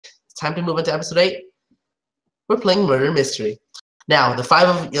time to move on to episode 8. We're playing Murder Mystery. Now, the five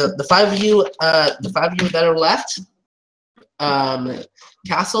of you that are left,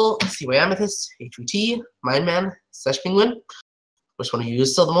 Castle, Seaway Amethyst, HVT, Mindman, Sesh Penguin. Which one of you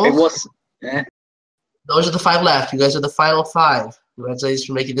is still the mole? It was. Yeah. Those are the 5 left. You guys are the final 5. Congratulations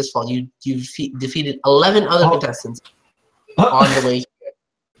for making this far. You defeated 11 other contestants on the way here.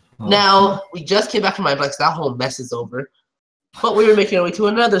 Now, we just came back from Mineplex. That whole mess is over. But we were making our way to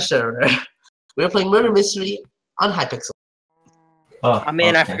another server. We were playing Murder Mystery on Hypixel. I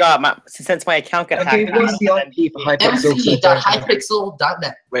mean, I forgot. Since my account got hacked. What's the IP for Hypixel?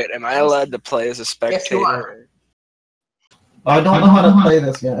 MC.hypixel.net. Wait, am I allowed to play as a spectator? Yes, you are. I don't know how to play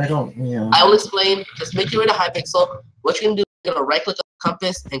this yet. I don't. Yeah. I will explain. Just make your way to Hypixel. What you're gonna do? You're gonna right-click on the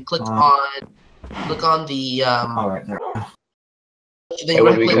compass and click on the. All right.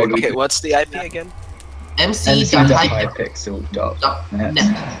 Okay, what's the IP again? MC.hypixel.net.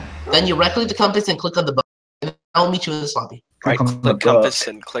 Then you right-click the compass and click on the bow. And I'll meet you in this lobby. Right click the compass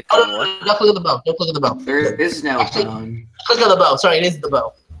and click on what? Don't click on the bow. Don't click on the bow. There is no phone. Click on the bow. Sorry, it is the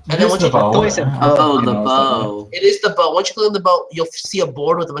bow. And then once you the bow. It is the bow. Once you click on the bow, you'll see a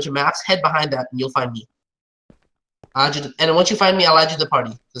board with a bunch of maps. Head behind that, and you'll find me. And then once you find me, I'll add you to the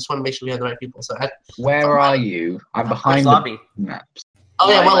party. Just want to make sure we have the right people. So where are you? I'm behind the lobby maps.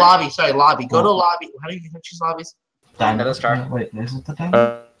 Oh yeah, what lobby? Sorry, lobby. Go to lobby. How do you choose lobbies? Let's start. Wait, is it the time?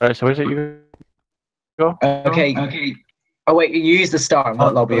 Alright, so where's it you go? Okay. Oh wait, you use the star.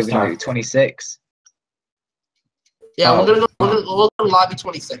 What lobby are we going to do? 26. Yeah, we're gonna go to lobby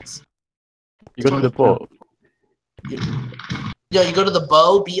 26. You go to the boat. Yeah, you go to the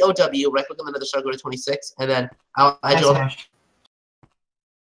bow, BOW, right click on the nether star, go to 26, and then I'll add you on.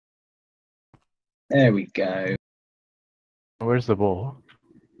 There we go. Where's the bowl?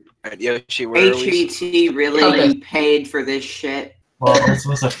 Alright, Yoshi, where are we? HVT really paid for this shit. Well, this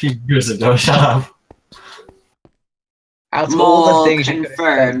was a few years ago. Shut up. Out of all the things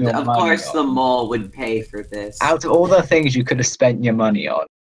confirmed, of course the mole would pay for this. Out of all the things you could have spent your money on.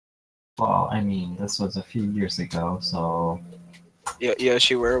 Well, I mean, this was a few years ago, so...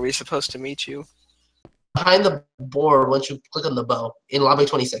 Yoshi, where are we supposed to meet you? Behind the board once you click on the bow, in lobby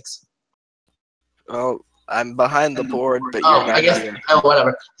 26. Well, I'm behind the board, but you're not I guess, here.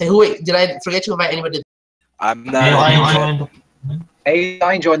 Whatever. Hey, wait, did I forget to invite anybody? I'm not.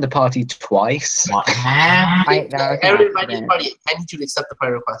 I joined the party twice. I already invited the party. I need you to accept the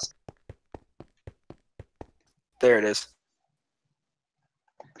party request. There it is.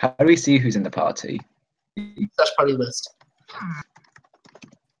 How do we see who's in the party? Slash party list.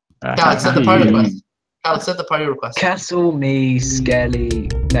 Cal, accept the party request. Cal, accept the party request. Castle, me, Skelly,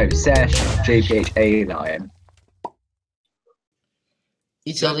 no, Sesh, JPH, A-Lion.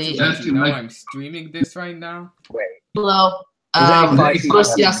 ETLD. You know I'm streaming this right now? Wait. Hello. Of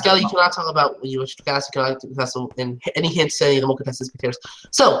course, yeah, Skelly, you cannot talk about your cast, you cannot Castle, and any hints to any of the more contested spectators.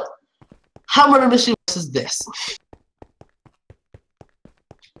 So, how Murder Mystery works is this.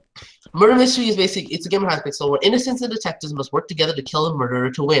 Murder Mystery is basically, it's a game of Hypixel where innocents and detectives must work together to kill the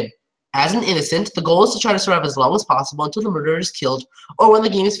murderer to win. As an innocent, the goal is to try to survive as long as possible until the murderer is killed or when the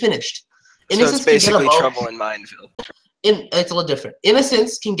game is finished. Innocents so it's basically Trouble in Mineville. It's a little different.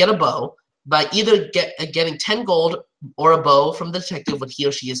 Innocents can get a bow by either getting 10 gold or a bow from the detective when he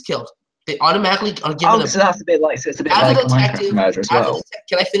or she is killed. They automatically are given so that's a bit like, so it's a bit like Minecraft murder as well.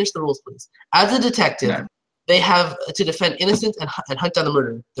 Can I finish the rules, please? As a detective, no. They have to defend innocents and hunt down the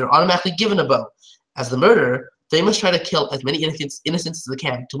murderer. They're automatically given a bow. As the murderer, they must try to kill as many innocents as they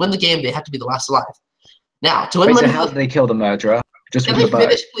can. To win the game, they have to be the last alive. Now, to win money... So how do they kill the murderer? Just Can with I the bow?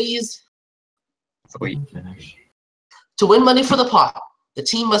 finish, please? Sweet. To win money for the pot, the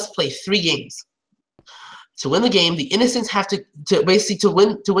team must play 3 games. To win the game, the innocents have to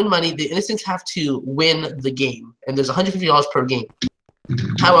win money, the innocents have to win the game. And there's $150 per game.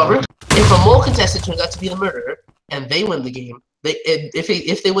 However, if a mole contestant turns out to be the murderer and they win the game,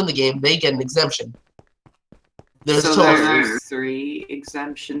 if they win the game, they get an exemption. There's so there are 3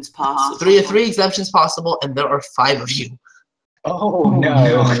 exemptions possible. 3 exemptions possible, and there are 5 of you. Oh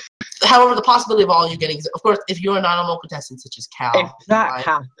no! However, the possibility of all you getting, of course, if you're a non-mole contestant such as Cal, if that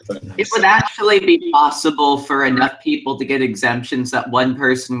happens, it would actually be possible for enough people to get exemptions that one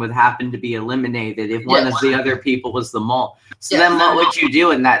person would happen to be eliminated if one of the other people was the mole. So then, what would you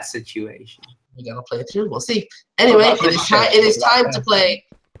do in that situation? We gotta play it through. We'll see. Anyway, it is time to play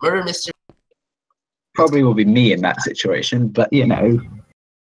Murder Mystery. Probably will be me in that situation, but you know.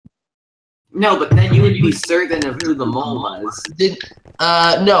 No, but then you would be certain of who the mole was.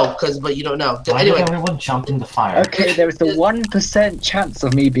 No, but you don't know. Anyway, everyone jumped in the fire. Okay, there is the 1% chance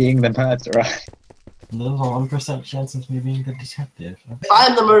of me being the murderer. There's a 1% chance of me being the detective. If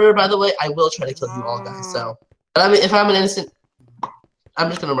I'm the murderer, by the way, I will try to kill you all, guys. So, but I mean, if I'm an innocent, I'm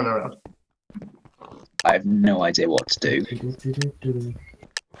just gonna run around. I have no idea what to do.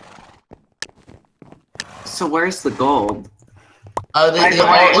 So where's the gold?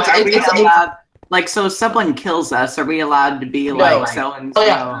 Like, so if someone kills us, are we allowed to be like so and so? Oh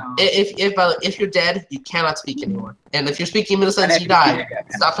yeah. If you're dead, you cannot speak anymore. And if you're speaking in the sense you die,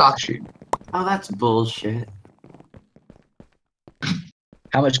 stop talking. Oh, that's bullshit.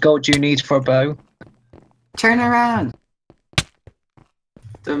 How much gold do you need for a bow? Turn around.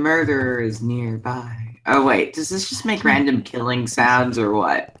 The murderer is nearby. Oh wait, does this just make random killing sounds or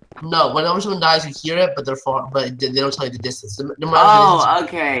what? No, whenever someone dies, you hear it, but they're far, but they don't tell you the distance. Oh,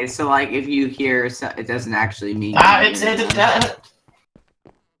 okay. So like, if you hear, it doesn't actually mean.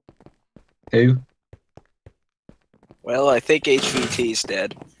 Who? Well, I think HVT's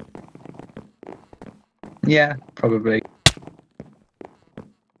dead. Yeah, probably.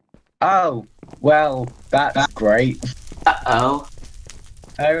 Oh, well, that's great. Uh-oh.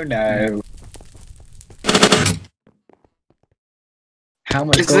 Oh no. How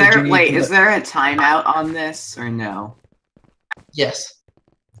much Is gold do you there, need wait, to is there a timeout on this, or no? Yes.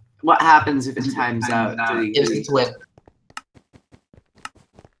 What happens if it times out? Innocents win.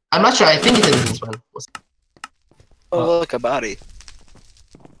 I'm not sure. I think it's innocents win. Oh, look, a body.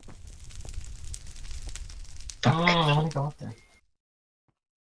 Oh, I want to go up there.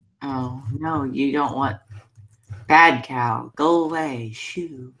 Oh, no, you don't want... Bad cow, go away,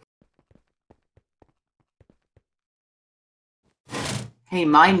 shoo. Hey,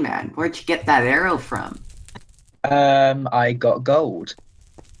 Mind Man, where'd you get that arrow from? I got gold.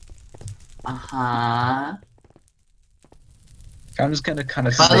 Uh-huh. I'm just gonna kind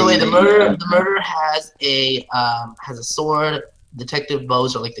of. By the way, the murderer has a sword. Detective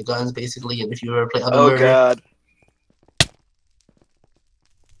bows are like the guns, basically. And if you ever play other murder, God.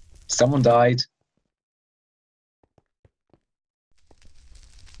 Someone died.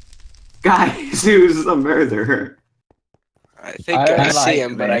 Guys, who's the murderer? I think I see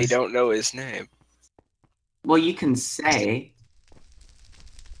him, but I don't know his name. Well, you can say.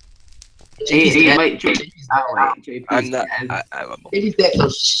 Wait, JP's I'm not. JP's dead.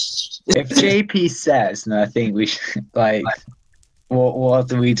 If JP says, then I think we should like. What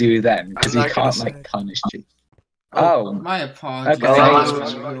do we do then? Because he can't like punish you. Oh. My apologies.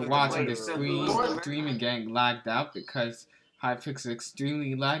 Okay. We were watching the streaming gang lagged out because Hypixel is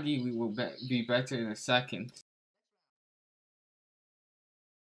extremely laggy. We will be better in a second.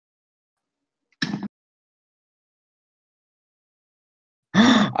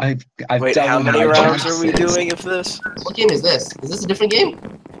 Wait, how many rounds are we doing of this? What game is this? Is this a different game?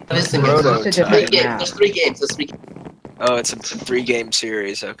 What is the game? There's 3 games. There's 3 games. There's 3 games. Oh, it's a 3-game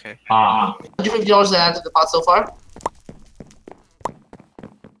series. Okay. $150 to add to the pot so far.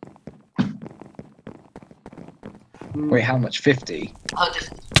 Wait, how much? 50? 100.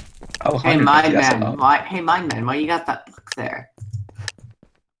 Oh, hey, Mind Man. Why you got that book there?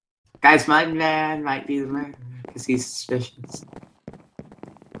 Guys, Mind Man might be the murderer because he's suspicious.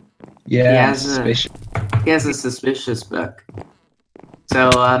 Yeah, he has a suspicious book. So,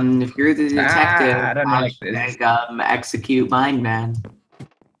 if you're the detective, I don't like this. Execute Mind Man.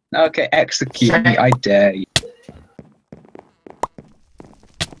 Okay, execute me, I dare you.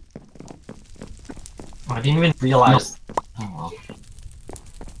 I didn't even realize. Oh,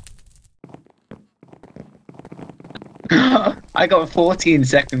 well. I got 14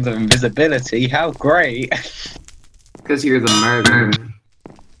 seconds of invisibility. How great! Because you're the murderer.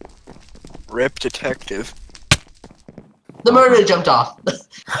 Rip detective. The murderer jumped off.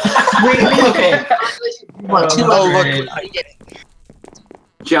 okay.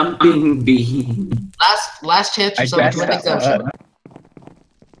 Jumping bean. Last chance for someone to win exemption.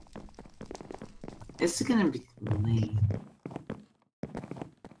 This is gonna be lame.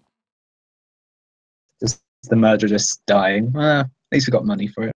 Is the murderer just dying? At least we got money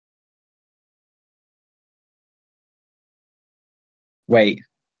for it. Wait.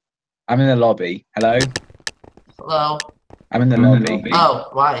 I'm in the lobby. Hello? Hello? I'm in the lobby. Oh,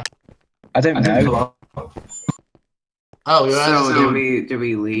 why? I don't know. Oh, you're so do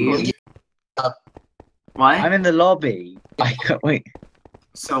we leave? What? I'm in the lobby. I can't wait.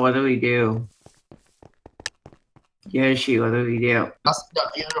 So what do we do? Yoshi, what do we do? No,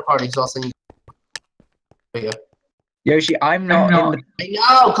 you're in a party, so I'll send you. There you go. Yoshi, I'm not in the...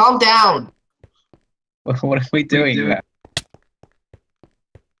 I know, calm down! What are we doing there?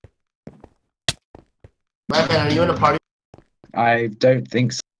 My man, are you in a party? I don't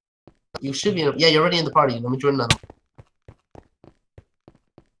think so. You should be in a... Yeah, you're already in the party. Let me join another one.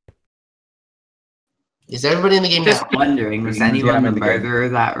 Is everybody in the game Just now? wondering, was Yeah, anyone I'm the in the game. murderer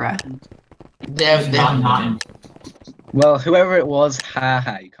that round? Not. Well, whoever it was,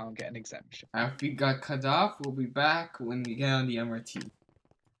 haha, you can't get an exemption. If we got cut off, we'll be back when we get on the MRT.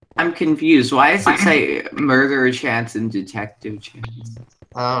 I'm confused. Why does it say murderer chance and detective chance?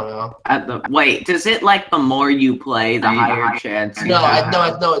 I don't know. Wait, does it like the more you play, the higher chance? No,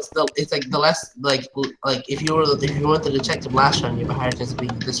 it's like the less like if you went the detective last round, you have a higher chance of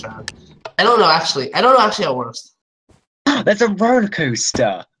being this round. I don't know actually how it works. There's a roller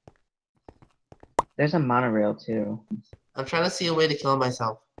coaster. There's a monorail too. I'm trying to see a way to kill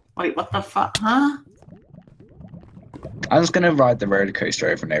myself. Wait, what the fuck? Huh? I'm just gonna ride the roller coaster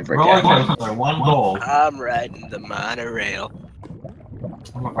over and over Roller again. coaster, one goal. I'm riding the monorail.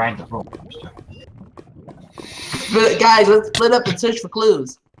 I'm gonna ride the roller coaster. But guys, let's split up and search for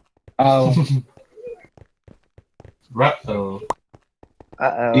clues. Oh, Uh-oh.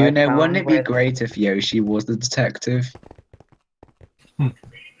 Uh-oh. you I know, wouldn't found it be where- great if Yoshi was the detective?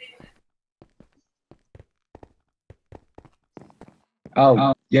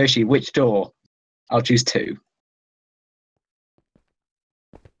 Oh, Yoshi, which door? I'll choose 2.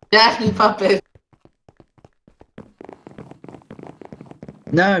 Daphne Puppet.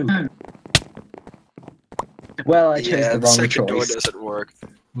 No. Well, I chose Yeah, the the wrong second door choice. doesn't work.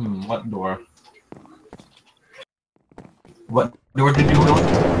 What door? What door did you go?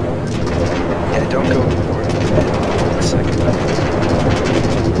 Yeah, don't go forward. The second door.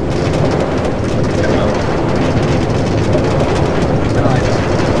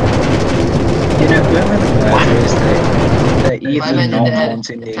 You know, whoever the murderer is, they're My either man, you're not dead.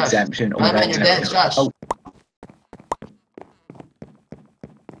 wanting the Shush. exemption or My they're man, you're dead. taking- Shush. Oh,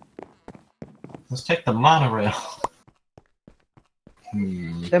 Let's take the monorail.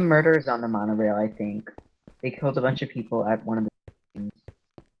 Hmm. The murder's on the monorail, I think. They killed a bunch of people at one of the stations.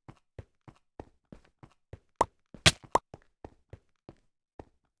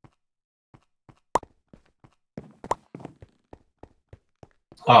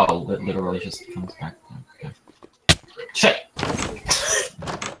 Oh, it literally just comes back. Okay. Shit!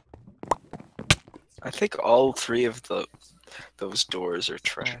 I think all 3 of those doors are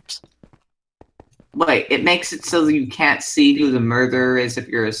traps. Wait, it makes it so that you can't see who the murderer is if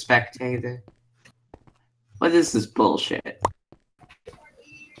you're a spectator. What is this bullshit?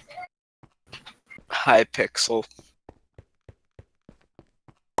 Hypixel.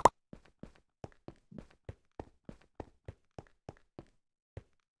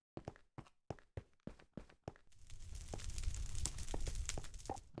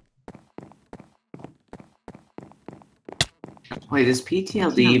 Wait, is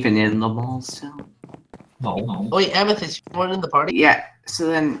PTLD even in the mall still? No. Oh wait, Amethyst, you weren't in the party? Yeah, so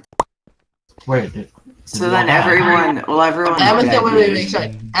then Wait, everyone, well, everyone. Amethyst, dead. wait,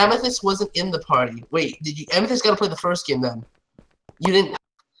 sorry. Amethyst wasn't in the party. Wait, Amethyst gotta play the first game then. You didn't.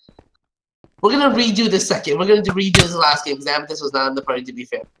 We're gonna redo this second. We're gonna redo this last game because Amethyst was not in the party, to be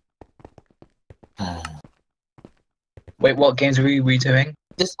fair. wait, what games are we redoing?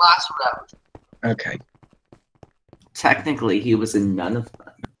 This last round. Okay. Technically, he was in none of them.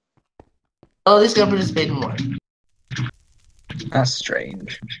 Oh, this guy participated more. That's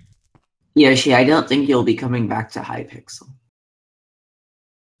strange. Yoshi, I don't think you'll be coming back to Hypixel.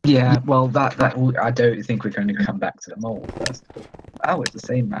 Yeah, well, I don't think we're going to come back to the mall first. Oh, it's the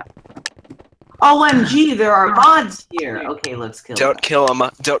same map. OMG, there are mods here! Okay, let's kill Don't them. kill him.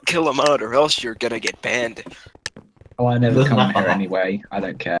 Don't kill him out, or else you're gonna get banned. Oh, I never come here anyway. I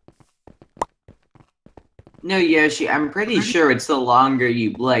don't care. No, Yoshi, I'm pretty sure it's the longer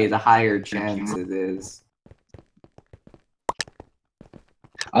you play, the higher chance it is.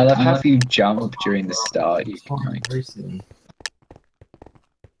 I love how if you jump during the start, you can like... Very soon.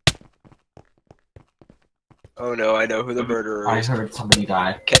 Oh no, I know who the murderer I is. heard somebody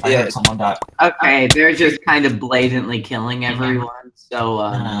die. Okay, I yeah. heard someone die. Okay, they're just kind of blatantly killing everyone, so,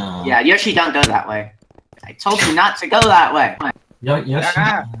 Oh. yeah, Yoshi, don't go that way. I told you not to go that way! Yoshi.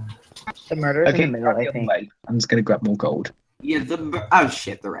 Ah! The murder's Okay, in the middle, I right, think. wait. I'm just gonna grab more gold. Yeah, oh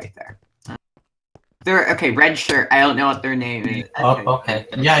shit, they're right there. They're, okay, red shirt, I don't know what their name is. Oh, okay.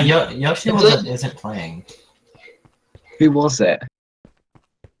 Yeah, Yoshi isn't playing. Who was it?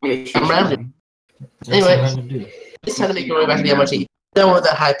 Yoshi. I'm random. Yoshi Anyway. had to do. It's time to make your way back to the MRT. Then with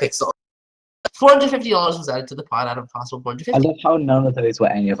that Hypixel. $450 was added to the pot out of a possible I $450. love how none of those were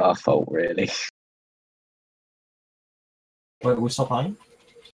any of our fault, really. Wait, we're still playing?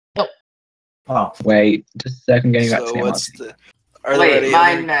 Nope. Oh. Wait, just a second, getting back to So the what's MRT. the? Are there Wait, any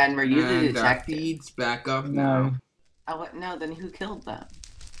Mine other? Man, were you the And our detective? feed's back up No. now. Oh, what? No, then who killed them?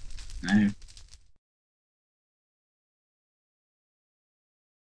 No.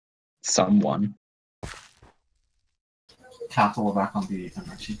 Someone. capital back on the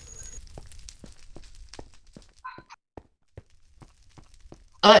MRC.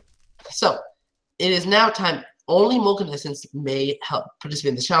 Alright, so it is now time. Only mole contestants may help participate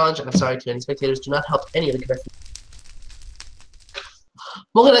in the challenge, and I'm sorry to any spectators, do not help any of the contestants.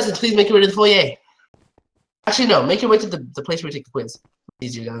 Mole contestants, please make your way to the foyer. Actually, no, make your way to the place where we take the quiz.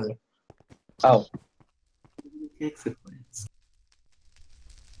 It's easier down there. Oh. Takes the quiz.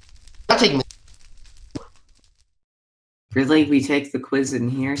 Not taking Really, we take the quiz in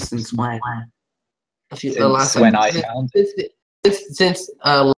here since when? a few Since last when time. I found it. Since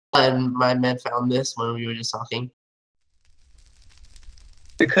and my men found this when we were just talking.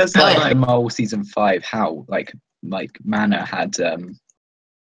 Because Oh, like yeah. Mole season 5, how like Manor had a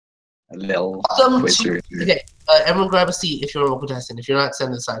little Welcome quiz to- room. Okay, everyone grab a seat if you're a mole contestant. If you're not,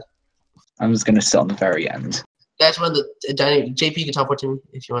 stand aside. I'm just gonna sit on the very end. That's when the dining. JP, you can teleport to me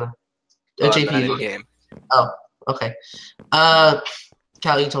if you wanna. Oh, I'm JP, not in okay. game. Oh, okay. Cal,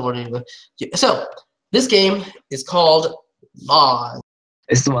 you can teleport to me. So this game is called Laws.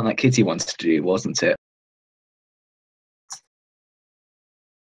 It's the one that Kitty wanted to do, wasn't it?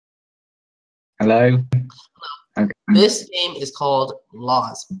 Hello? Okay. This game is called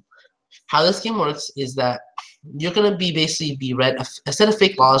Laws. How this game works is that you're gonna be read a set of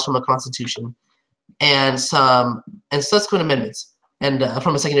fake laws from a constitution and subsequent amendments and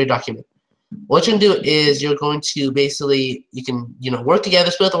from a secondary document. What you're gonna do is you're going to basically you can work together,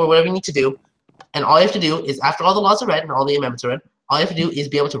 split or whatever you need to do, and all you have to do is after all the laws are read and all the amendments are read, all you have to do is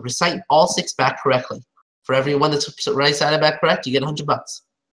be able to recite all 6 back correctly. For every one that's recited back correct, you get $100.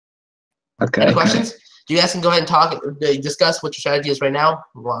 Okay. Any questions? You guys can go ahead and talk, discuss what your strategy is right now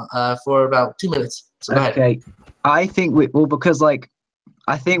for about 2 minutes. So go ahead. Okay. I think because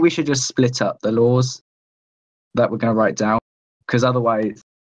I think we should just split up the laws that we're gonna write down. Because otherwise,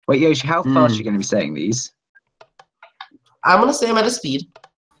 wait, Yoshi, how fast are you gonna be saying these? I'm gonna say I'm at a speed.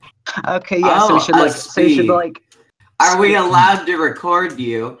 Okay, yeah. So we should speed. Are we allowed to record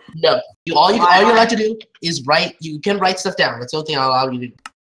you? No. All you're allowed to do is write. You can write stuff down. That's the only thing I'll allow you to do.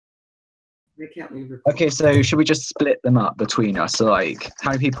 Why can't we record? Okay, so should we just split them up between us? So how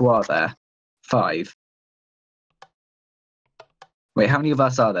many people are there? 5. Wait, how many of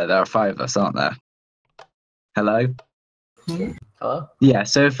us are there? There are 5 of us, aren't there? Hello? Hello? Yeah,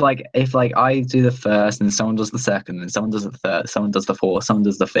 so if I do the first and someone does the second, then someone does the third, someone does the fourth, someone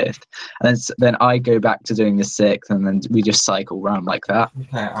does the fifth, and then I go back to doing the 6th, and then we just cycle round like that.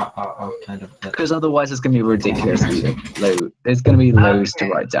 Okay, I'll kind of. Because otherwise, it's gonna be ridiculously low. There's gonna be loads to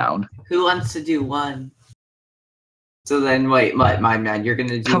write down. Who wants to do 1? So then, wait, my man, you're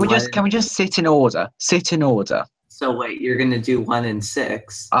gonna do. Can we just sit in order? Sit in order. So wait, you're gonna do 1 and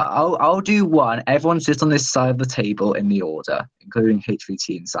 6. I'll do 1. Everyone sit on this side of the table in the order, including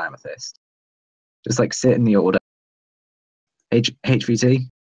HVT and Siamethyst. Just sit in the order. HVT.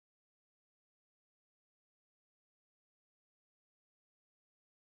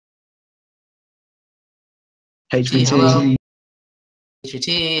 Hello?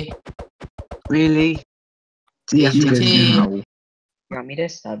 HVT. Really? Do you have to go HVT. now? You want me to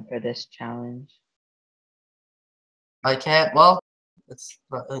sub for this challenge? I can't. Well,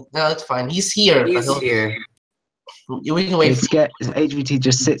 no, it's fine. He's here. He's here. We can wait. HVT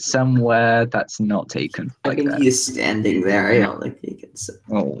just sit somewhere that's not taken. I Like think that. he's standing there. I don't think he can sit.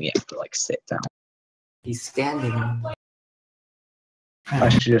 Oh, yeah, sit down. He's standing. I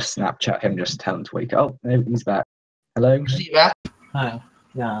should just Snapchat him, just tell him to wake up. Oh, he's back. Hello? See you back. Hi.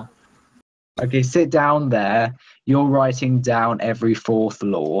 Yeah. Okay, sit down there. You're writing down every 4th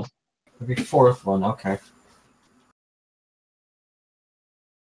law. The 4th one. Okay.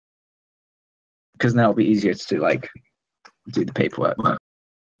 Because now it'll be easier to do the paperwork.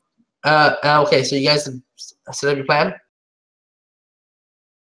 Okay, so you guys set up your plan?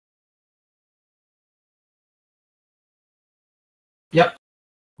 Yep.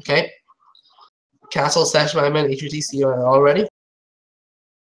 Okay. Castle, Sash, my man, HUTC, you are all ready?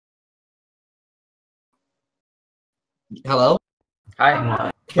 Hello?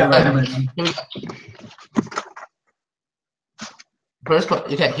 Hi. Yeah. Here we go. First one.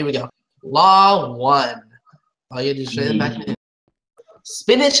 Okay, here we go. Law 1. All you do is straight back.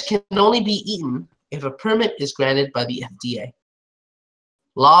 Spinach can only be eaten if a permit is granted by the FDA.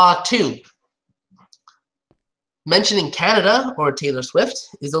 Law 2. Mentioning Canada or Taylor Swift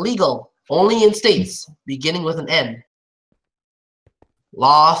is illegal only in states beginning with an N.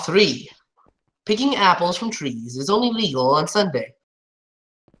 Law 3. Picking apples from trees is only legal on Sunday.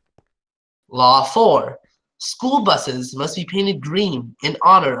 Law 4. School buses must be painted green in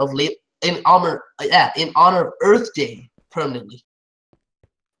honor of Earth Day permanently.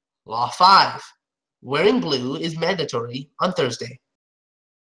 Law 5. Wearing blue is mandatory on Thursday.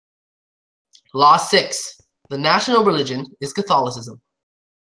 Law 6. The national religion is Catholicism.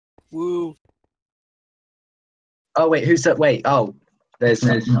 Woo. Oh wait, who's that? Wait, oh, there's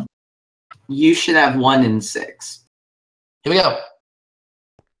no. You should have 1 and 6. Here we go.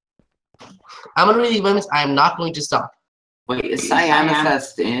 I'm going to read the amendments. I am not going to stop. Wait, is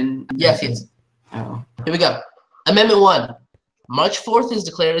Cyanifest in? Yes, yes. Oh. Here we go. Amendment 1. March 4th is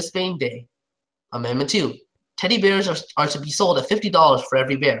declared as Spain Day. Amendment 2. Teddy bears are to be sold at $50 for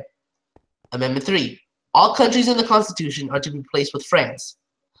every bear. Amendment 3. All countries in the Constitution are to be replaced with France.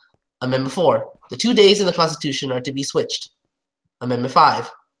 Amendment 4. The 2 days in the Constitution are to be switched. Amendment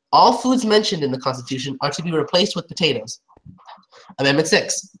 5. All foods mentioned in the Constitution are to be replaced with potatoes. Amendment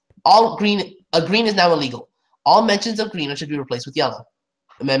 6. Green is now illegal. All mentions of green are to be replaced with yellow.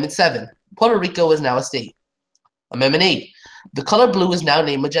 Amendment 7. Puerto Rico is now a state. Amendment 8. The color blue is now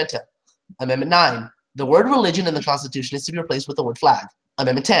named magenta. Amendment 9. The word religion in the Constitution is to be replaced with the word flag.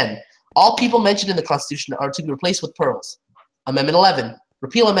 Amendment 10. All people mentioned in the Constitution are to be replaced with pearls. Amendment 11.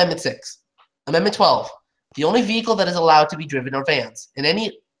 Repeal Amendment 6. Amendment 12. The only vehicle that is allowed to be driven are vans, and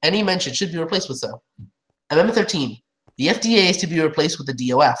any mention should be replaced with so. Amendment 13. The FDA is to be replaced with the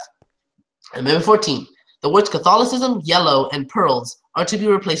DOF. Amendment 14. The words Catholicism, yellow, and pearls are to be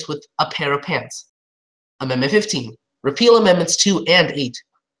replaced with a pair of pants. Amendment 15. Repeal Amendments 2 and 8.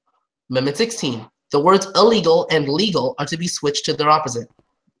 Amendment 16. The words illegal and legal are to be switched to their opposite.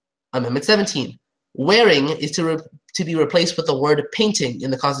 Amendment 17. Wearing is to be replaced with the word painting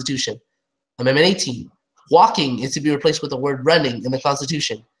in the Constitution. Amendment 18. Walking is to be replaced with the word running in the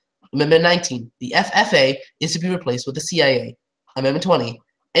Constitution. Amendment 19. The FFA is to be replaced with the CIA. Amendment 20.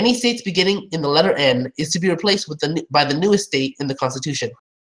 Any states beginning in the letter N is to be replaced with by the newest state in the Constitution.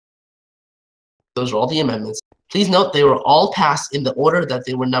 Those are all the amendments. Please note they were all passed in the order that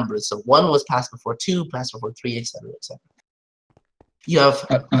they were numbered. So 1 was passed before 2, passed before 3, etc., etc. You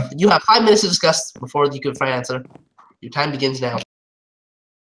have 5 minutes to discuss before you can find answer. Your time begins now.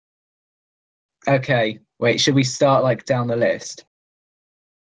 Okay, wait, should we start like down the list?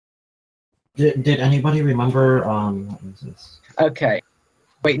 Did anybody remember what was this? Okay.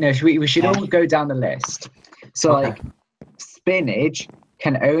 Wait, no, we should all go down the list. So Okay. like spinach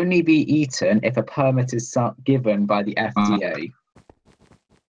can only be eaten if a permit is given by the FDA.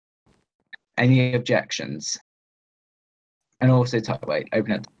 Any objections? And also, wait,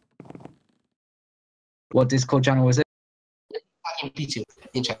 open it. What Discord channel was it? In P2,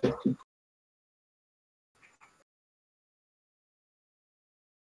 in chat.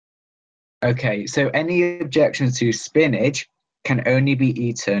 Okay, so any objections to spinach can only be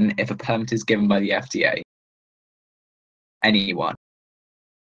eaten if a permit is given by the FDA. Anyone?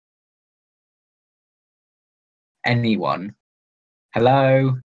 Anyone?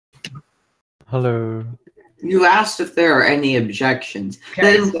 Hello? Hello. You asked if there are any objections. Okay,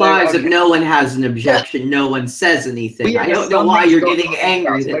 That implies so, if no one has an objection, no one says anything. Well, yeah, I don't know some why things you're got getting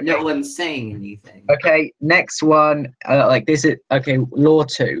angry discussed, that no okay. one's saying anything. Okay, next one. Like this is okay. Law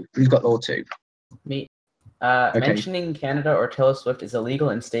 2. Who's got law 2? Me. Okay. Mentioning Canada or Taylor Swift is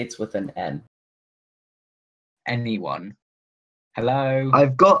illegal in states with an N. Anyone? Hello.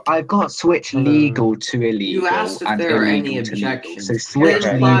 I've got switch legal to illegal. You asked if and there are any illegal to legal. objections. So switch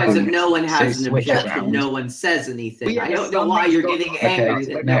That implies legal. if no one has So an switch objection, around. no one says anything. Well, yeah, I don't know some why things you're got- getting Okay, angry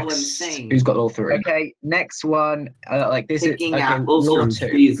that no next. one's saying. Who's got law 3? Okay, next one. Like this Picking is okay, apples law from 2.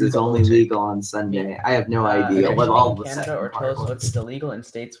 trees Who's is got law only 2? legal on Sunday. I have no idea what Mentioning all the Canada second or part Taylor was. Swift is illegal in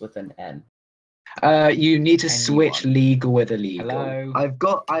states with an N. You need to switch legal with illegal. Hello? I've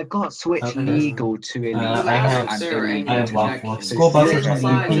got switch Okay. legal to illegal. I have- and there are any illegal I have to law legal. 4. So School buses switch must be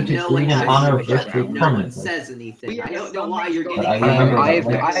Implies painted if no green one in has honor an of this objection, group no one permanently. says anything. Yeah, I don't know some why you're things getting got- I angry. remember I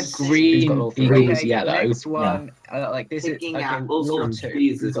that. have Next. green, Who's got legal law is yellow. Next one, like this Picking is apples law from 2.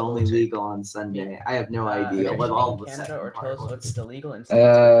 trees Who's is got law only 2? legal on Sunday. I have no idea what all the Canada second or part Taylor was. Swift is illegal in states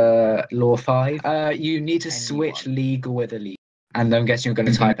with an N. Law 5. You need to switch legal with illegal. And I'm guessing you're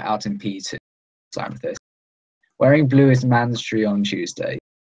going to type it out in P2. Time with this. Wearing blue is mandatory on Tuesday.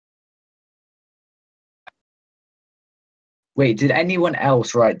 Wait, did anyone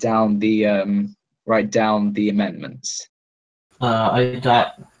else write down the amendments? I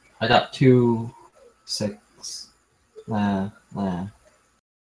got 2, 6,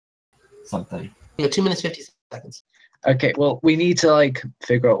 something. You have 2 minutes 50 seconds. Okay, well, we need to like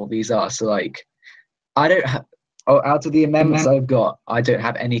figure out what these are. So like, I don't have. Oh, out of the amendments I've got, I don't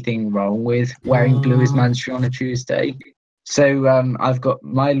have anything wrong with wearing blue is mandatory on a Tuesday. So I've got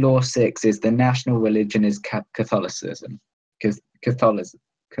my law 6 is the national religion is Catholicism. Catholicism,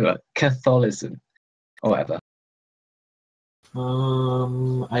 or whatever.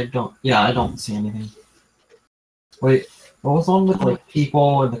 I don't. Yeah, I don't see anything. Wait, what was the one with like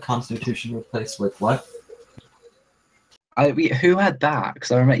people in the Constitution replaced with what? Who had that?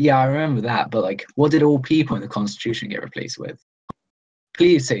 Because I remember. Yeah, I remember that. But like, what did all people in the Constitution get replaced with?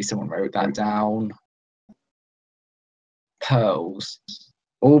 Please say someone wrote that down. Pearls.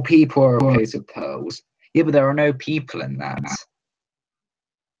 All people are replaced with pearls. Yeah, but there are no people in that.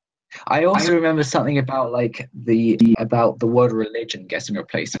 I also remember something about like the word religion getting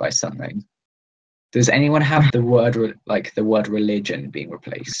replaced by something. Does anyone have the word religion being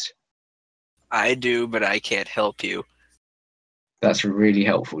replaced? I do, but I can't help you. That's really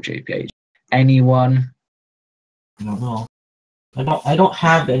helpful, JPH. Anyone? I don't know. I don't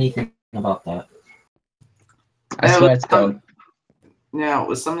have anything about that. I swear to God. Yeah, it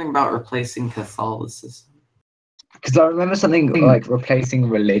was something about replacing Catholicism. Because I remember something like replacing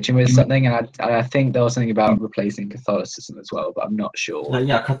religion with something, and I think there was something about replacing Catholicism as well, but I'm not sure.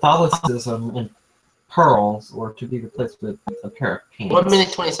 Yeah, Catholicism and pearls were to be replaced with a pair of pants. 1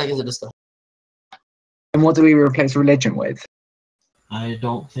 minute 20 seconds of discussion. And what do we replace religion with? I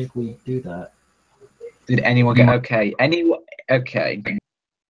don't think we do that. Did anyone get okay? Okay.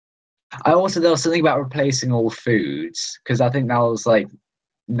 There was something about replacing all foods, because I think that was like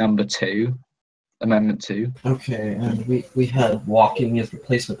number 2. Amendment 2. Okay, and we had walking is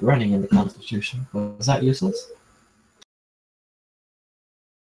replaced with running in the Constitution. Was that useless?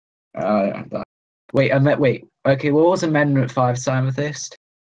 Wait. Okay, what was Amendment 5's time of this?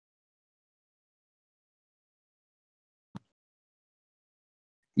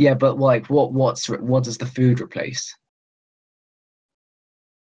 Yeah, but like, what does the food replace?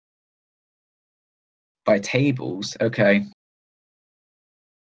 By tables. Okay.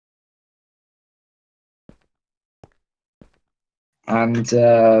 And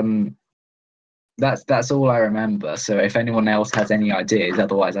that's all I remember. So if anyone else has any ideas,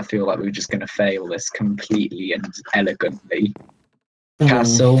 otherwise I feel like we're just going to fail this completely and elegantly.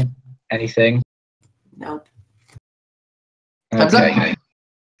 Castle, anything? Nope. Okay.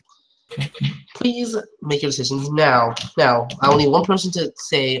 Please make your decisions now. Now, I only need one person to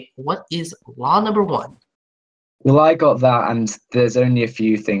say what is law number 1. Well, I got that, and there's only a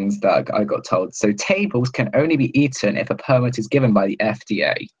few things that I got told. So tables can only be eaten if a permit is given by the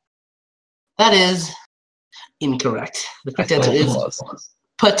FDA. That is incorrect. The correct answer is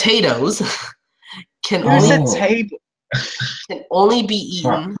potatoes can only be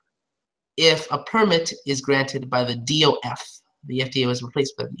eaten if a permit is granted by the DOF. The FDA was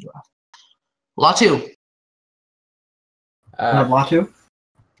replaced by the DOF. Law 2. Law 2?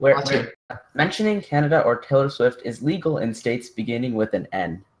 Where mentioning Canada or Taylor Swift is legal in states beginning with an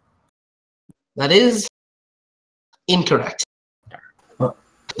N. That is incorrect. The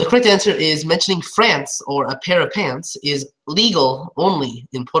correct answer is mentioning France or a pair of pants is legal only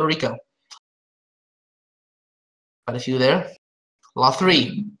in Puerto Rico. Got a few there. Law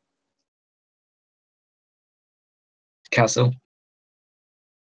 3. Castle.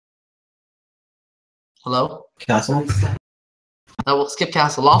 Hello? Castle? We'll skip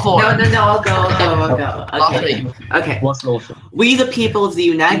Castle. Law 4. No, I'll go. Law 3. Okay. What's lawful? We, the people of the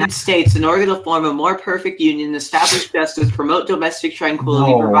United States, in order to form a more perfect union, establish justice, promote domestic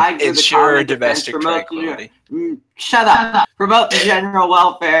tranquility, provide for the common defense, promote tranquility. Shut up. Promote the general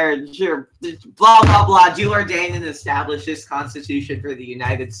welfare, blah, blah, blah. Do ordain and establish this Constitution for the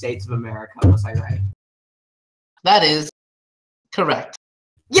United States of America. Was I right? That is correct.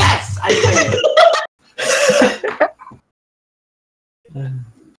 Yes! I did.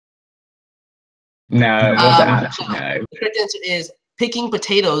 No. The correct answer is picking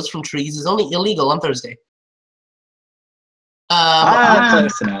potatoes from trees is only illegal on Thursday.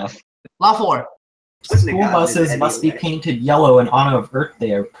 Close enough. Law 4. School buses must be painted yellow in honor of Earth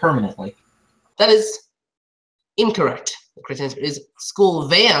Day permanently. That is incorrect. The correct answer is school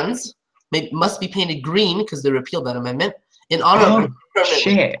vans must be painted green because they repealed that amendment in honor of Earth permanently.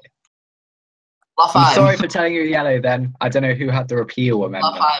 Shit. Law 5. I'm sorry for telling you yellow then. I don't know who had the repeal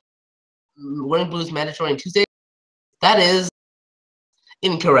amendment. Law 5. Wearing blue is mandatory on Tuesday. That is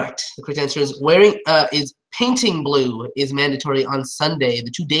incorrect. The correct answer is painting blue is mandatory on Sunday. The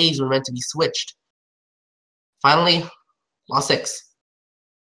 2 days were meant to be switched. Finally, Law 6.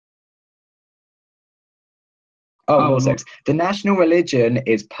 Law 6. The national religion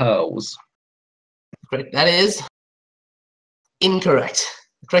is pearls. Correct. That is incorrect.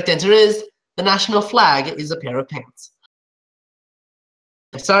 The correct answer is the national flag is a pair of pants.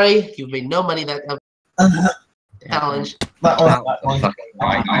 I'm sorry, you've made no money that challenge.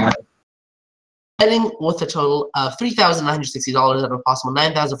 Heading with a total of $3,960 out of a possible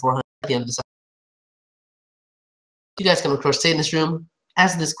 $9,400 at the end of the session. You guys can, of course, stay in this room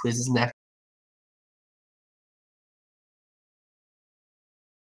as this quiz is next.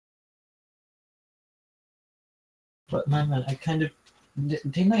 But man, I kind of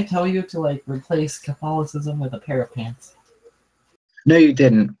didn't I tell you to like replace Catholicism with a pair of pants? No, you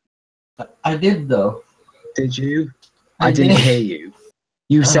didn't. I did though. Did you? I didn't hear you.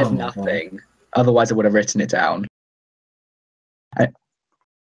 You said Oh, nothing. Otherwise, I would have written it down.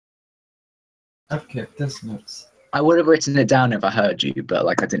 Okay, this notes. I would have written it down if I heard you, but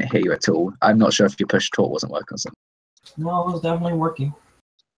like I didn't hear you at all. I'm not sure if your push talk wasn't working or something. No, it was definitely working.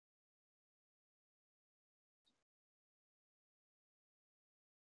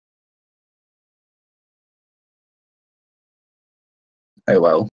 Oh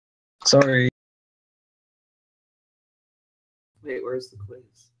well. Sorry. Wait, where's the quiz?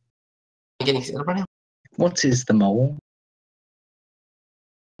 I'm getting set up right now. What is the mole?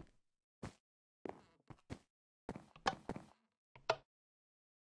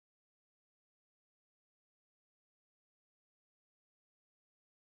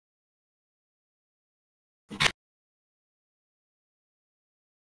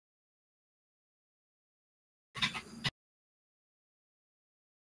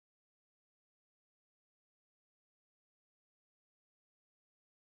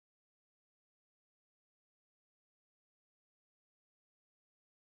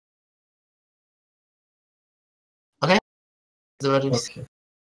 Okay. Is it ready? Okay. Is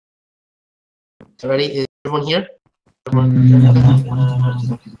it ready? Is everyone here?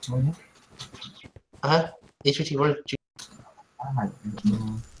 HVT, where did you?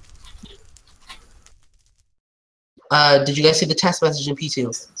 Did you guys see the test message in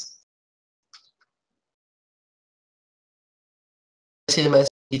P2? See the message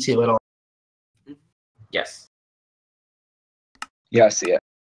in P2 at all? Yes. Yeah, I see it.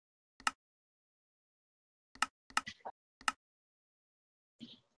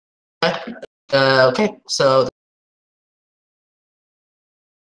 Okay, so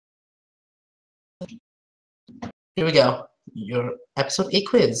here we go. Your episode 8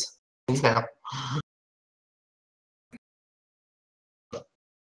 quiz now.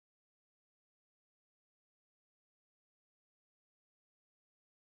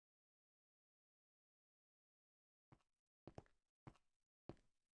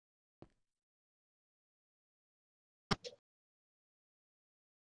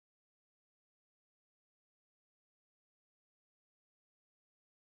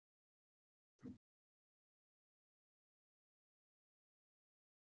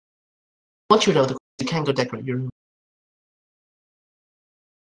 Once you're done with the quiz, you can go decorate your room.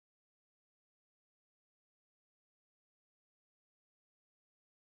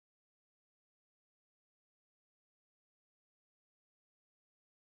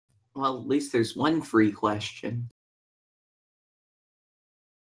 Well, at least there's one free question.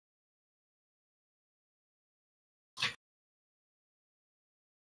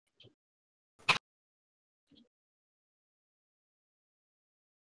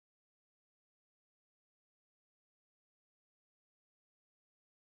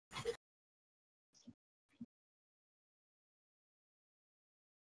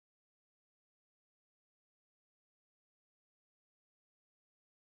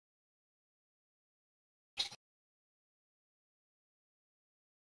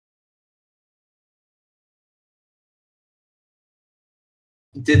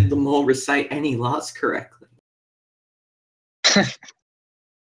 Did the mole recite any laws correctly?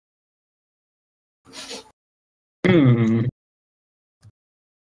 Hmm.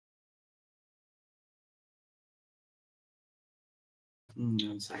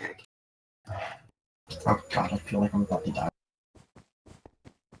 One second. Oh god, I feel like I'm about to die.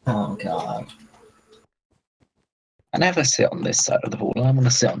 Oh god. I never sit on this side of the hall. I want to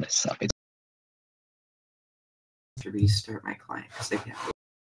sit on this side. To restart my client because I can't.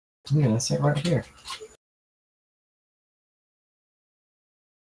 I'm gonna sit right here.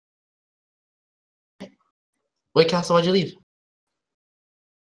 Wait, Castle, why'd you leave?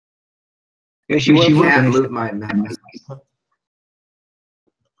 Yes, you can't move my mouse.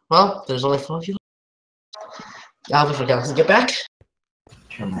 Well, there's only 4 of you. I'll wait for Castle to get back.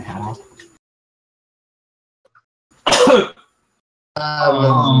 Turn my hat off.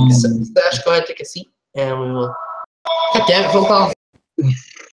 Stash, go ahead, take a seat, and we will. God damn it, phone call.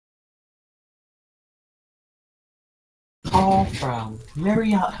 Call from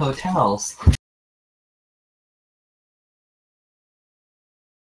Marriott Hotels.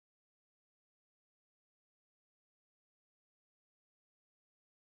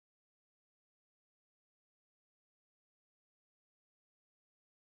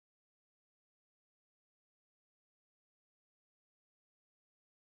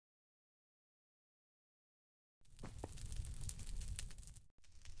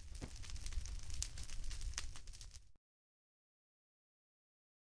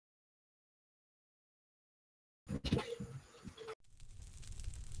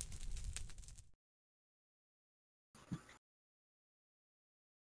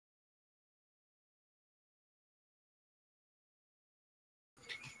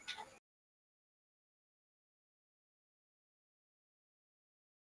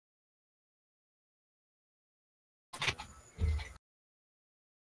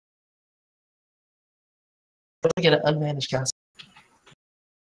 Don't forget an unmanaged castle.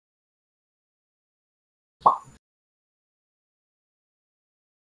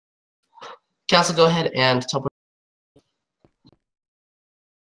 Castle, go ahead and teleport.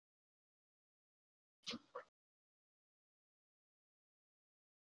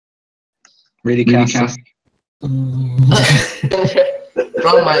 Really, Castle? Wrong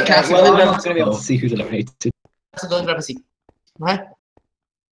mic. Castle, Well, go I'm and not going to be able to see who's eliminated. Castle, go and grab a seat. Alright?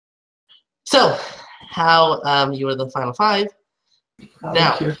 So, how you are the final 5.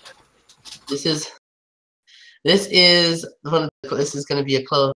 Now, this is going to be a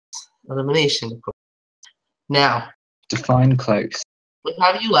close elimination, of course. Now, define close. What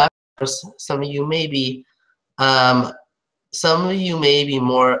have you left? Some of you may be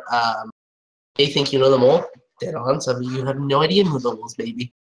more they think you know them all. Dead on. Some of you have no idea who the moles may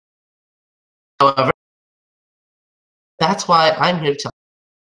be. However, that's why I'm here to tell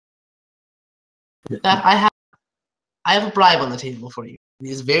you that I have a bribe on the table for you. It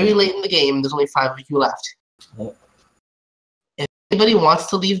is very late in the game. There's only 5 of you left. If anybody wants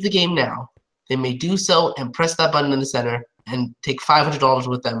to leave the game now, they may do so and press that button in the center and take $500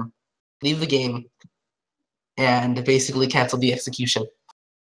 with them, leave the game, and basically cancel the execution.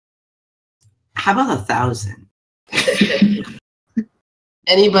 How about 1,000?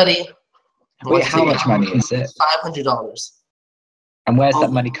 Anybody? Wait, how much money is it? $500. And where's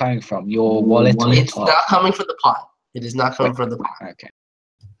that money coming from? Your wallet or It's pot? not coming from the pot. It is not coming from the pot. Okay.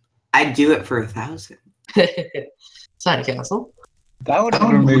 I'd do it for 1,000. Sorry, Castle. That would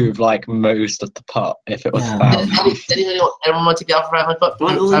remove like most of the pot if it was found. Everyone want to take the offer for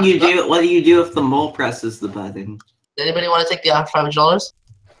 $500? What do you do if the mole presses the button? Does anybody want to take the offer for $500?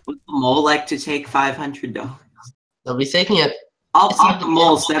 Would the mole like to take $500? Nobody's taking it. I'll give the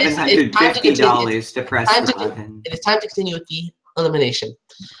mole $750 to press the button. It is time to continue with the elimination.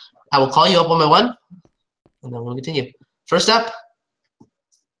 I will call you up one by one, and then we'll continue. First up,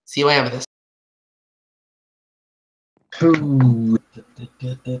 see who I am with this. Who?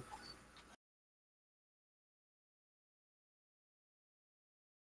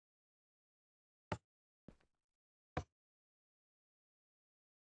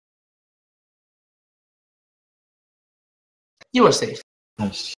 You are safe.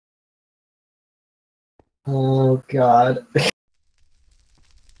 Oh God.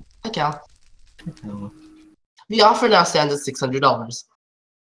 Hi, Cal. The offer now stands at $600.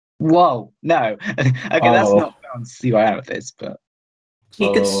 Whoa, no. Okay, that's not found to see why out of this, but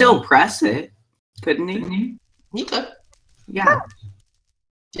he could still press it, couldn't he? He could. Yeah.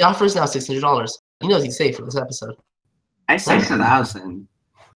 The offer is now $600. He knows he's safe for this episode. I said 1,000.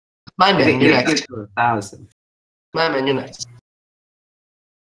 My man, you're next. 1,000. My man, you're next.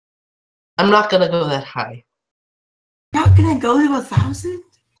 I'm not gonna go that high. Not gonna go to 1,000?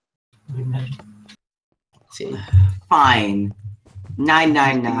 See. Fine.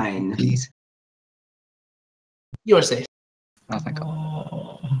 999. Please. You are safe. Oh my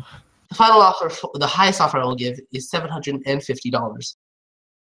God. The final offer, the highest offer I will give is $750.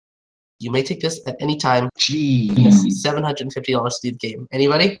 You may take this at any time. Jeez. $750 to do the game.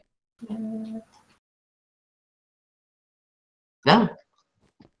 Anybody? No.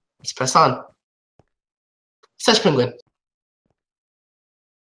 Let's press on. Sesh Penguin.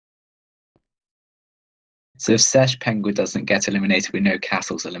 So if Sesh Penguin doesn't get eliminated, we know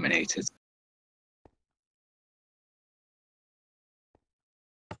Castle's eliminated.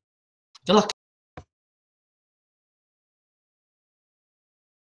 Good luck.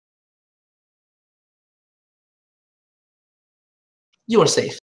 You are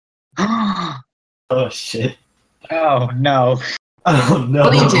safe. Oh shit. Oh no. Oh no.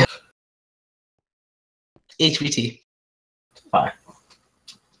 What do you do? HVT. Fine.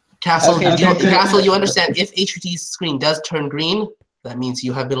 Castle, Okay, Castle, you understand, if HVT's screen does turn green, that means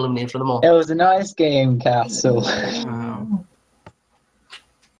you have been eliminated from the mole. It was a nice game, Castle.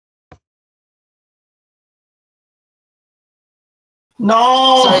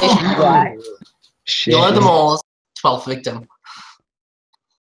 No! Sorry. Shit. You're the mole's 12th victim.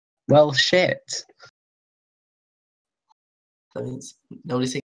 Well, shit. That means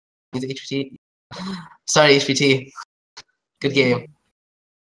nobody's taking HVT. Sorry, HVT. Good game.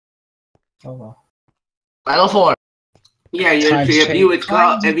 Oh well. Final 4. Yeah, if you had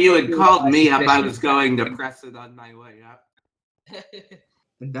called me up, I was going to press it on my way up.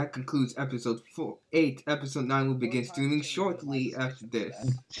 And that concludes episode 8. Episode 9 will begin streaming shortly after this.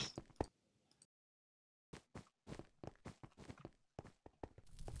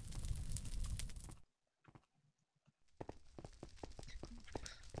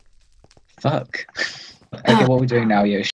 Fuck. Okay, what are we doing now, Yoshi?